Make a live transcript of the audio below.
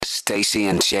Stacey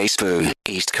and J Sbu,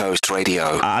 East Coast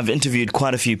Radio. I've interviewed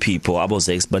quite a few people,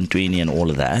 Abozex, Bantwini and all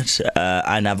of that,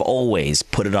 and I've always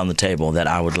put it on the table that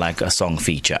I would like a song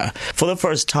feature. For the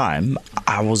first time,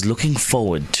 I was looking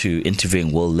forward to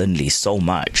interviewing Will Lindley so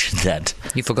much that...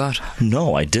 You forgot?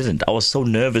 No, I didn't. I was so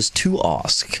nervous to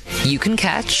ask. You can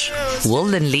catch Will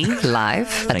Lindley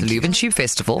live at the Lube and Tube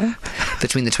Festival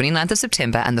between the 29th of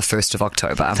September and the 1st of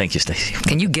October. Thank you, Stacey.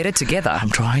 Can you get it together? I'm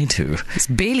trying to. He's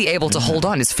barely able to hold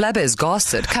on. His flabber is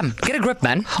gassed. Come, get a grip,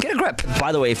 man. Get a grip.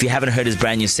 By the way, if you haven't heard his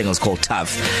brand new single, it's called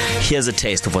Tough. Here's a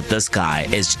taste of what this guy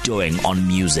is doing on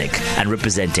music and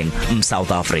representing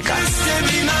South Africa.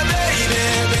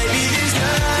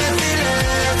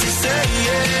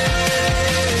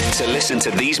 To listen to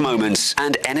these moments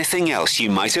and anything else you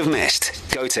might have missed,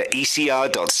 go to ecr.co.za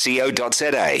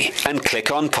and click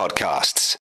on podcasts.